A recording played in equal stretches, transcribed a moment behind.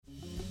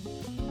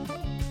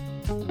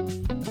I'm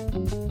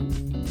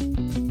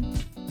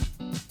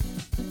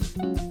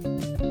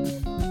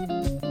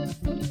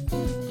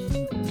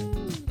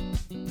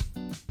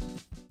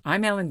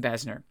Ellen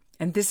Besner,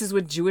 and this is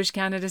what Jewish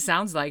Canada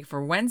sounds like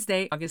for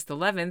Wednesday, August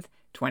 11th,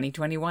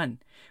 2021.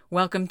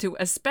 Welcome to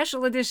a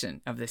special edition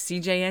of the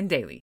CJN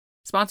Daily,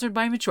 sponsored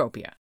by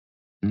Metropia.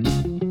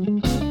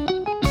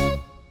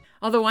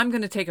 Although I'm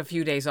going to take a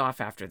few days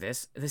off after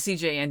this, the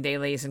CJN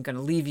Daily isn't going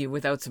to leave you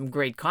without some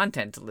great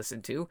content to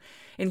listen to,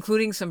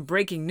 including some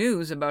breaking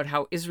news about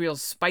how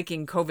Israel's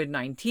spiking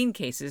COVID-19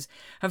 cases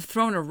have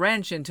thrown a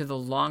wrench into the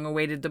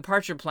long-awaited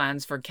departure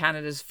plans for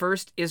Canada's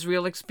first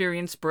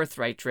Israel-experienced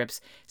birthright trips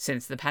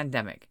since the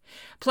pandemic.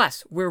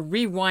 Plus, we're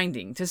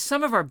rewinding to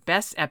some of our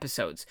best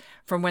episodes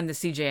from when the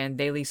CJN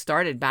Daily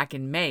started back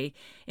in May,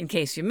 in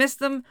case you missed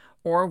them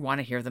or want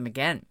to hear them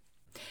again.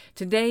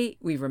 Today,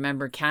 we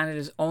remember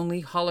Canada's only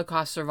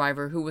Holocaust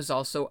survivor who was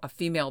also a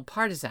female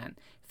partisan,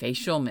 Faye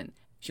Shulman.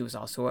 She was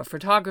also a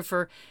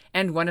photographer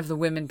and one of the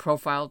women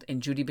profiled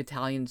in Judy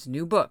Battalion's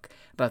new book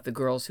about the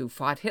girls who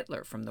fought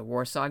Hitler from the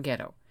Warsaw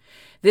Ghetto.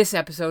 This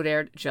episode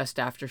aired just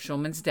after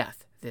Shulman's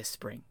death this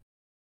spring.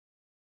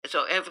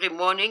 So every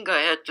morning I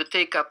had to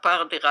take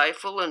apart the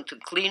rifle and to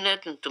clean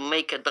it and to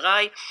make it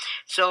dry.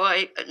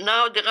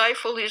 Now the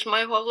rifle is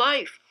my whole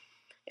life.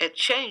 It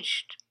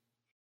changed.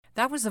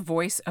 That was the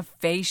voice of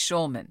Faye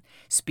Shulman,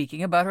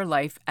 speaking about her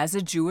life as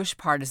a Jewish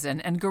partisan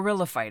and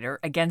guerrilla fighter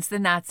against the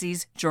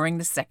Nazis during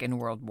the Second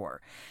World War.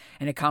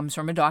 And it comes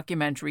from a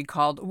documentary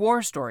called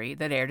War Story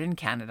that aired in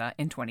Canada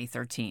in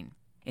 2013.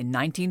 In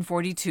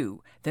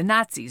 1942, the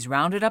Nazis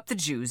rounded up the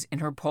Jews in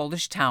her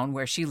Polish town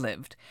where she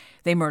lived.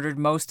 They murdered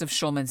most of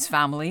Shulman's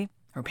family,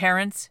 her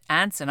parents,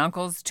 aunts and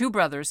uncles, 2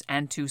 brothers,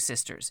 and 2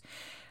 sisters.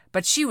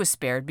 But she was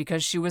spared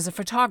because she was a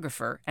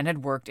photographer and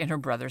had worked in her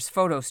brother's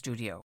photo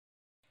studio.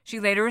 She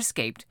later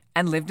escaped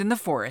and lived in the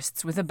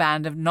forests with a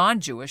band of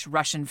non-Jewish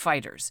Russian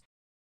fighters.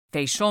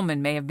 Faye Shulman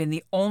may have been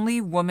the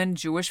only woman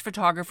Jewish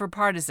photographer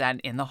partisan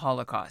in the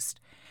Holocaust.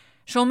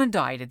 Shulman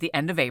died at the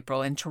end of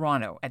April in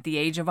Toronto at the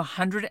age of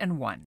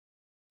 101.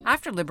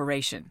 After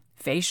liberation,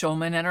 Faye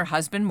Shulman and her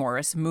husband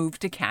Morris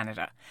moved to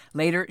Canada.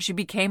 Later, she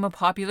became a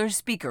popular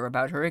speaker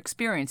about her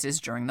experiences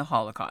during the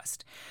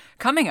Holocaust.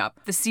 Coming up,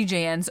 the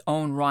CJN's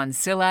own Ron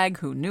Sillag,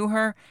 who knew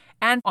her,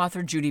 and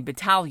author Judy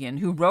Battalion,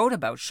 who wrote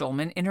about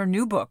Shulman in her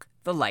new book,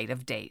 The Light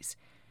of Days.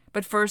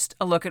 But first,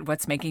 a look at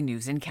what's making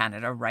news in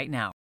Canada right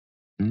now.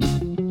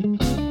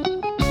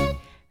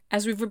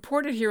 As we've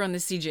reported here on the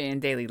CJN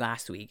Daily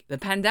last week, the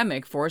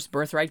pandemic forced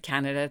Birthright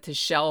Canada to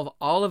shelve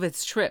all of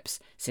its trips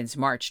since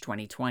March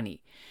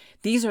 2020.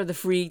 These are the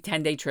free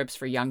 10-day trips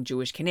for young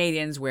Jewish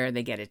Canadians where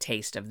they get a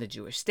taste of the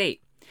Jewish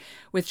state.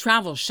 With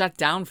travel shut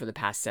down for the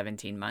past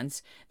 17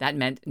 months, that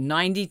meant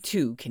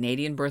 92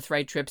 Canadian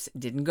Birthright trips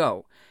didn't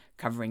go,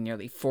 covering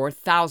nearly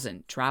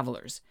 4,000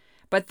 travelers.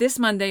 But this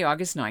Monday,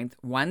 August 9th,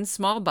 one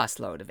small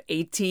busload of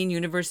 18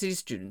 university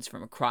students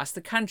from across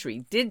the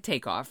country did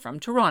take off from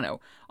Toronto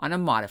on a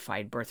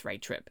modified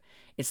Birthright trip.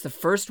 It's the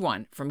first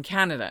one from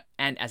Canada,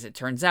 and as it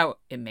turns out,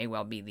 it may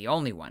well be the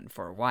only one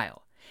for a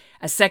while.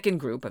 A second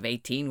group of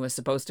 18 was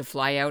supposed to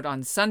fly out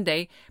on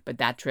Sunday, but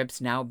that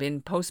trip's now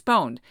been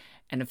postponed,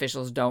 and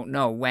officials don't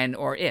know when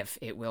or if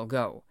it will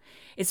go.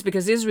 It's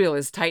because Israel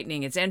is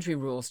tightening its entry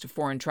rules to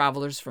foreign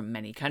travelers from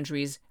many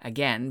countries,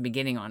 again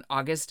beginning on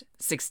August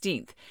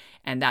 16th,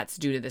 and that's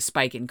due to the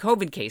spike in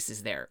COVID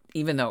cases there,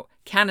 even though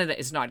Canada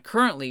is not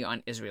currently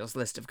on Israel's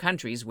list of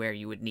countries where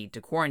you would need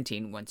to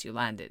quarantine once you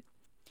landed.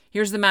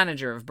 Here's the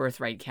manager of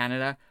Birthright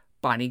Canada,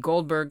 Bonnie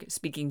Goldberg,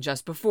 speaking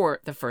just before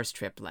the first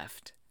trip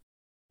left.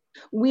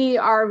 We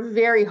are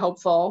very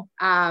hopeful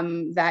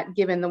that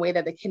given the way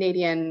that the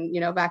Canadian,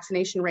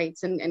 vaccination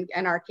rates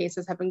and our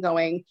cases have been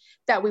going,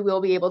 that we will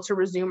be able to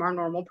resume our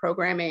normal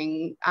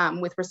programming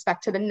with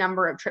respect to the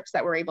number of trips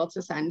that we're able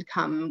to send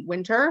come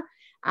winter.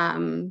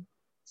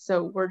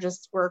 So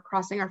we're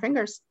crossing our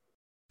fingers.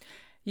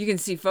 You can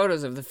see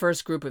photos of the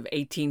first group of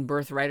 18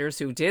 birthwriters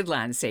who did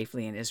land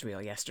safely in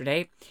Israel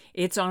yesterday.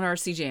 It's on our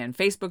CJN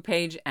Facebook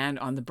page and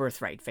on the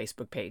Birthright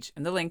Facebook page,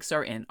 and the links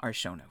are in our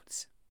show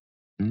notes.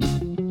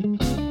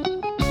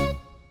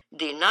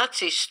 The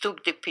Nazis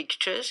took the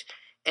pictures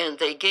and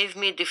they gave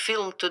me the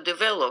film to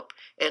develop.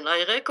 And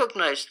I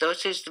recognized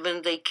those is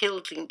when they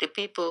killed the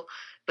people,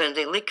 when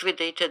they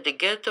liquidated the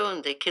ghetto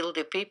and they killed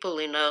the people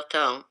in our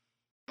town.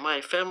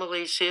 My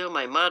family is here,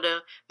 my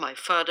mother, my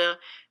father,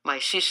 my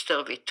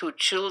sister with 2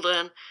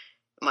 children,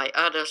 my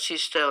other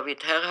sister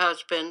with her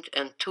husband,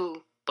 and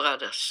 2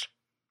 brothers.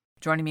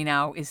 Joining me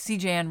now is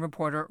CJN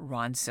reporter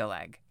Ron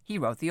Sillag. He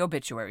wrote the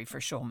obituary for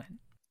Shulman.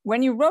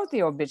 When you wrote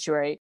the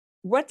obituary,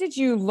 what did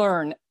you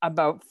learn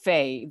about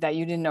Faye that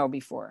you didn't know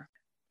before?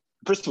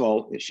 First of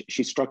all,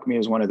 she struck me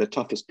as one of the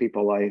toughest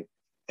people I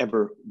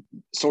ever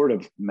sort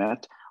of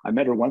met. I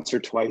met her once or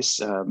twice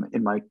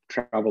in my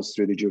travels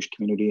through the Jewish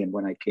community and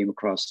when I came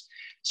across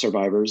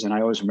survivors. And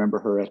I always remember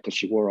her because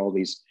she wore all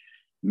these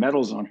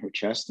medals on her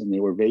chest and they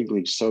were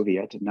vaguely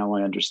Soviet. And now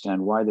I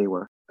understand why they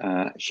were.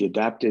 She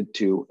adapted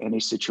to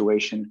any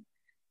situation.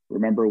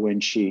 Remember when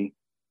she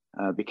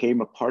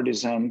became a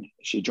partisan.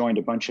 She joined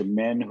a bunch of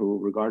men who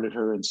regarded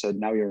her and said,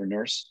 now you're a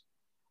nurse.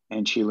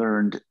 And she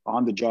learned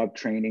on-the-job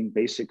training,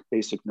 basic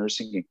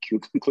nursing,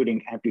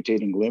 including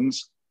amputating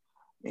limbs,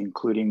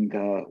 including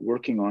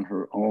working on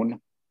her own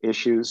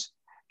issues,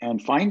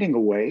 and finding a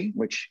way,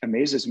 which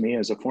amazes me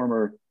as a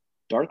former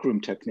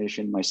darkroom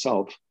technician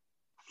myself,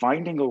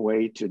 finding a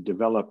way to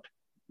develop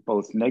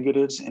both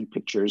negatives and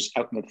pictures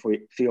out in the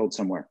field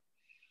somewhere.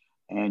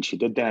 And she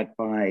did that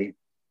by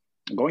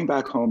going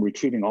back home,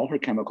 retrieving all her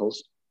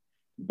chemicals,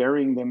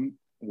 burying them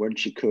when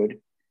she could,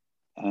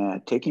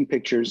 taking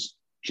pictures.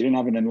 She didn't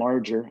have an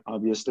enlarger,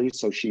 obviously,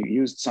 so she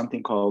used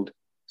something called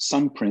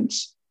sun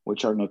prints,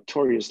 which are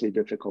notoriously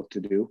difficult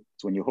to do.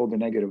 It's when you hold the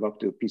negative up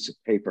to a piece of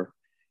paper,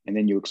 and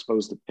then you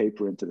expose the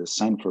paper into the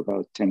sun for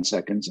about 10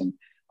 seconds and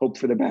hope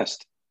for the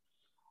best.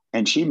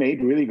 And she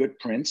made really good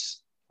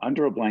prints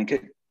under a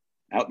blanket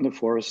out in the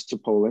forests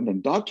of Poland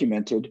and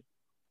documented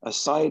a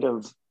side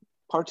of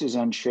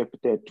partisanship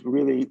that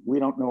really we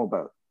don't know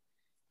about,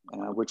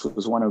 which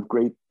was one of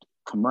great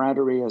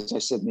camaraderie, as I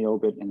said in the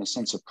obit, and a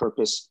sense of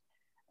purpose.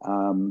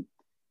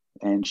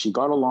 And she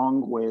got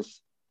along with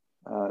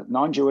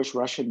non-Jewish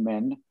Russian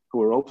men who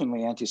were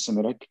openly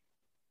anti-Semitic.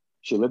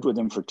 She lived with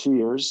them for 2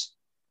 years,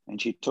 and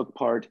she took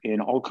part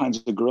in all kinds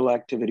of guerrilla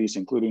activities,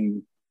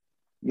 including,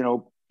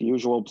 the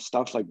usual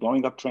stuff like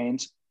blowing up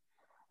trains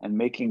and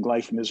making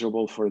life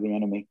miserable for the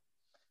enemy.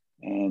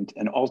 And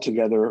an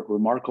altogether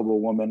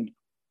remarkable woman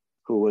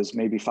who was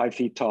maybe 5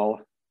 feet tall,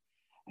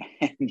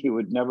 and you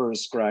would never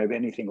ascribe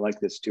anything like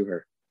this to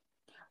her.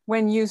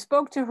 When you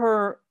spoke to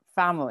her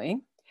family,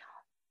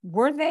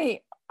 were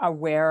they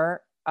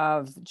aware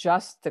of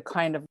just the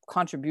kind of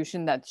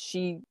contribution that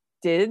she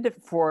did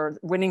for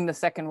winning the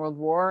Second World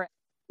War?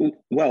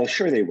 Well,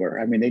 sure they were.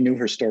 I mean, they knew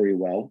her story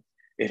well.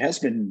 It has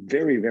been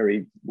very,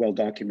 very well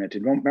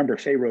documented. Remember,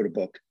 Faye wrote a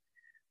book,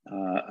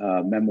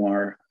 a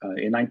memoir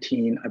in I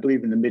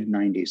believe in the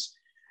mid-90s.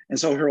 And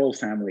so her whole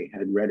family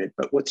had read it.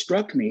 But what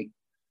struck me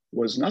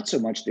was not so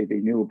much that they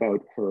knew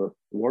about her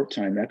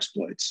wartime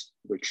exploits,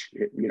 which,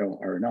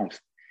 are enough,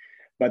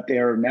 but they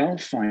are now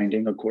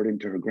finding, according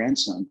to her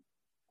grandson,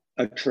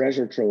 a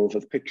treasure trove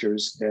of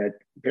pictures that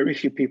very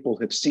few people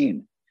have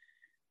seen.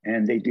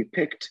 And they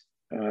depict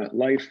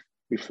life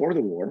before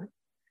the war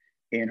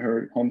in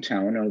her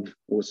hometown of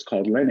what's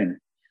called Lenin,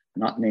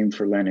 not named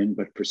for Lenin,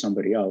 but for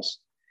somebody else.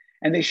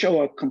 And they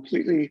show a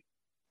completely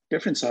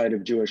different side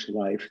of Jewish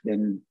life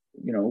than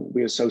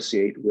we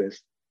associate with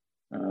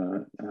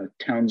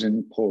towns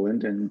in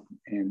Poland and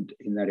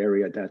in that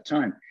area at that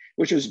time,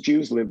 which is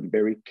Jews lived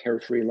very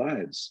carefree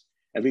lives.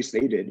 At least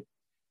they did.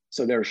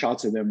 So there are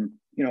shots of them,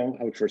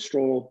 out for a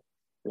stroll,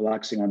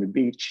 relaxing on the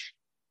beach,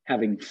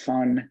 having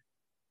fun.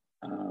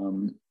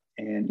 And,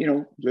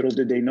 little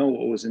did they know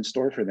what was in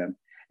store for them.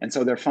 And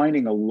so they're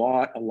finding a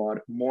lot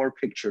more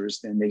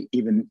pictures than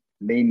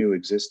they knew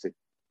existed.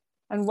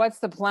 And what's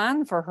the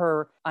plan for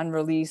her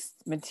unreleased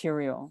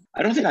material?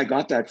 I don't think I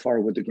got that far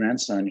with the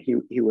grandson.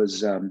 He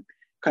was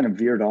kind of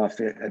veered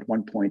off at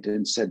one point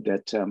and said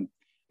that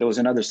there was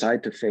another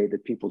side to Faye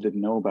that people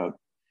didn't know about,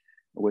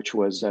 which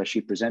was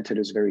she presented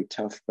as very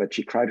tough, but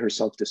she cried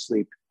herself to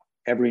sleep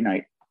every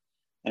night.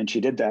 And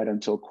she did that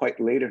until quite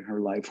late in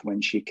her life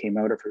when she came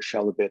out of her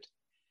shell a bit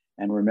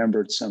and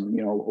remembered some,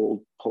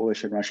 old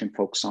Polish and Russian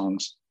folk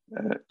songs.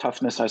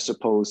 Toughness, I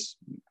suppose,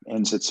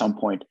 ends at some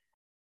point.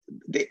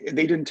 They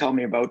didn't tell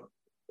me about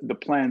the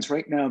plans.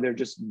 Right now, they're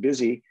just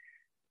busy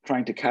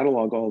trying to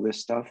catalog all this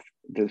stuff.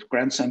 The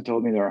grandson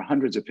told me there are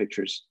hundreds of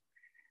pictures.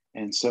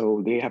 And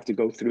so they have to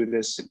go through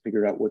this and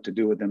figure out what to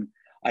do with them.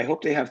 I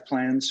hope they have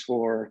plans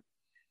for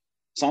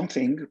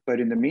something, but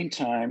in the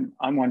meantime,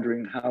 I'm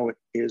wondering how it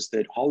is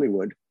that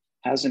Hollywood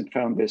hasn't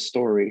found this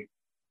story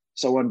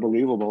so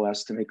unbelievable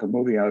as to make a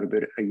movie out of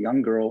it. A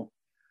young girl,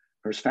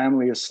 her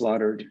family is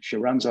slaughtered. She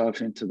runs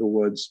off into the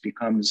woods,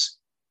 becomes,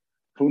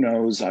 who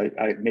knows,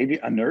 maybe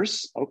a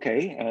nurse,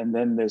 okay. And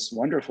then this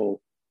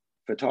wonderful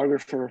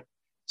photographer,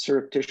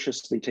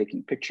 surreptitiously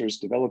taking pictures,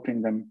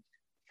 developing them,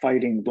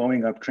 fighting,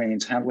 blowing up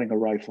trains, handling a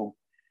rifle.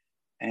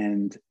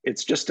 And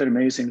it's just an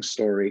amazing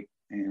story,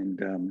 and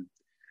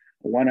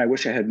one I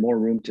wish I had more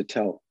room to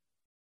tell.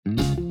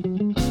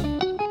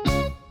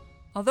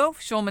 Although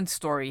Schulman's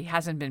story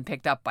hasn't been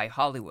picked up by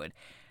Hollywood,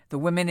 the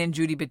women in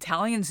Judy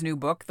Battalion's new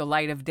book, The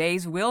Light of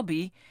Days, will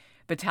be.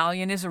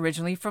 Battalion is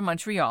originally from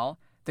Montreal,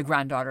 the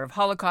granddaughter of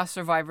Holocaust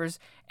survivors,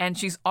 and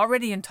she's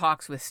already in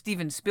talks with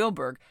Steven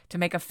Spielberg to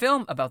make a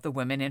film about the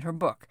women in her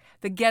book,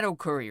 The Ghetto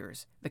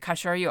Couriers, The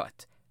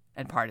Kashariot,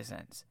 and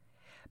Partisans.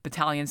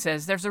 Battalion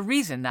says there's a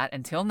reason that,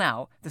 until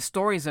now, the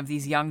stories of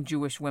these young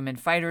Jewish women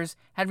fighters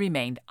had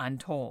remained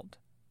untold.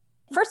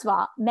 First of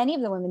all, many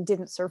of the women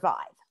didn't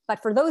survive,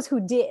 but for those who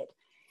did,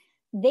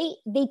 they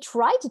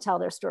tried to tell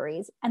their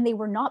stories and they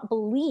were not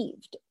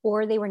believed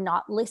or they were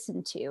not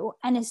listened to.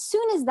 And as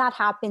soon as that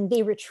happened,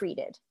 they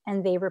retreated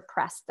and they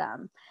repressed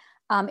them.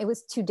 It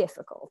was too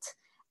difficult.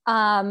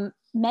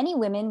 Many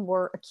women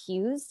were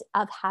accused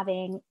of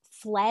having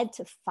fled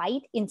to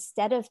fight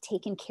instead of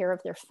taking care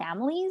of their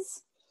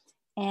families.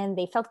 And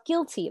they felt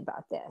guilty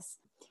about this.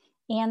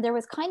 And there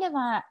was kind of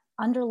an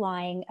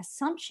underlying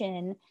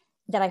assumption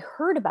that I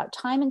heard about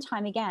time and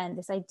time again,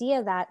 this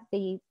idea that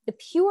the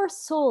pure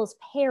souls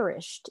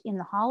perished in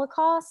the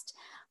Holocaust,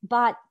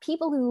 but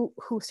people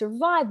who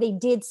survived, they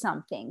did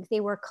something.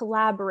 They were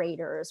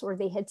collaborators, or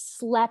they had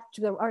slept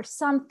or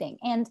something.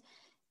 And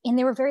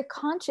they were very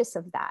conscious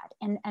of that,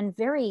 and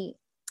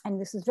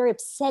this was very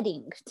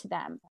upsetting to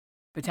them.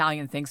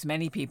 Battalion thinks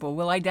many people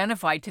will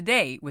identify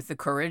today with the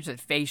courage that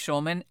Faye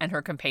Schulman and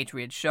her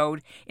compatriots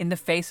showed in the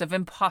face of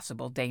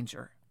impossible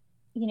danger.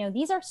 You know,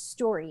 these are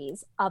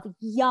stories of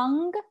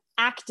young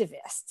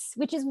activists,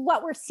 which is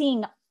what we're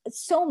seeing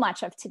so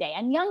much of today,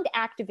 and young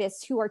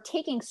activists who are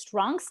taking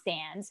strong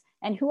stands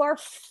and who are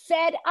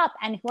fed up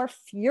and who are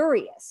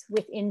furious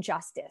with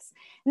injustice.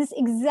 And this is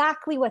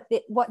exactly what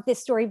this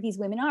story of these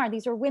women are.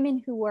 These are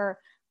women who were,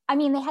 I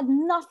mean, they had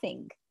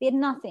nothing. They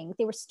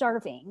were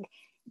starving.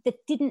 That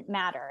didn't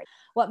matter.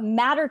 What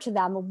mattered to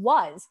them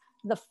was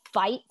the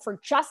fight for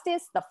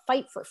justice, the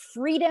fight for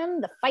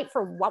freedom, the fight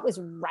for what was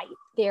right.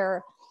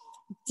 Their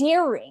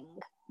daring,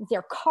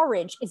 their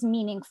courage is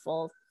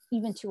meaningful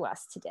even to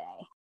us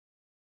today.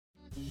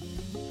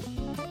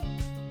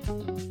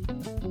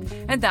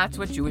 And that's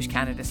what Jewish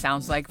Canada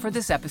sounds like for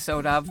this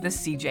episode of the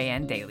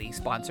CJN Daily,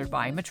 sponsored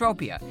by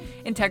Metropia: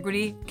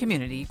 integrity,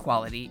 community,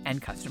 quality,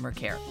 and customer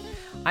care.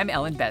 I'm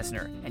Ellen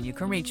Besner, and you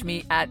can reach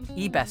me at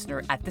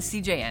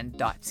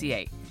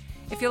ebesner@thecjn.ca.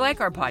 If you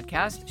like our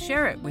podcast,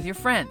 share it with your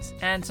friends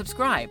and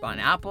subscribe on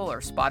Apple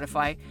or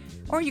Spotify,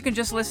 or you can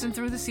just listen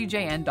through the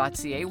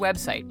cjn.ca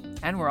website.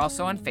 And we're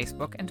also on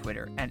Facebook and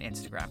Twitter and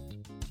Instagram.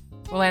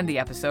 We'll end the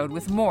episode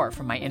with more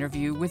from my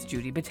interview with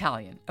Judy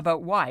Battalion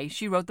about why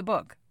she wrote the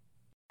book.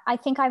 I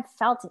think I've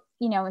felt,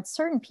 you know, in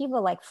certain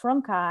people like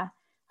Frumka,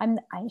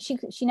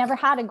 she never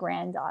had a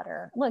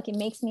granddaughter. Look, it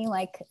makes me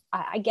like,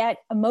 I get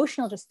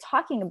emotional just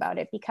talking about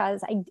it,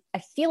 because I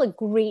feel a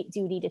great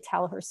duty to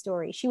tell her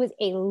story. She was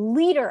a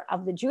leader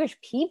of the Jewish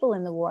people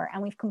in the war,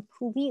 and we've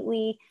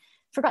completely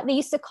forgot. They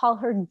used to call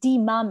her Die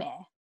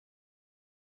Mame,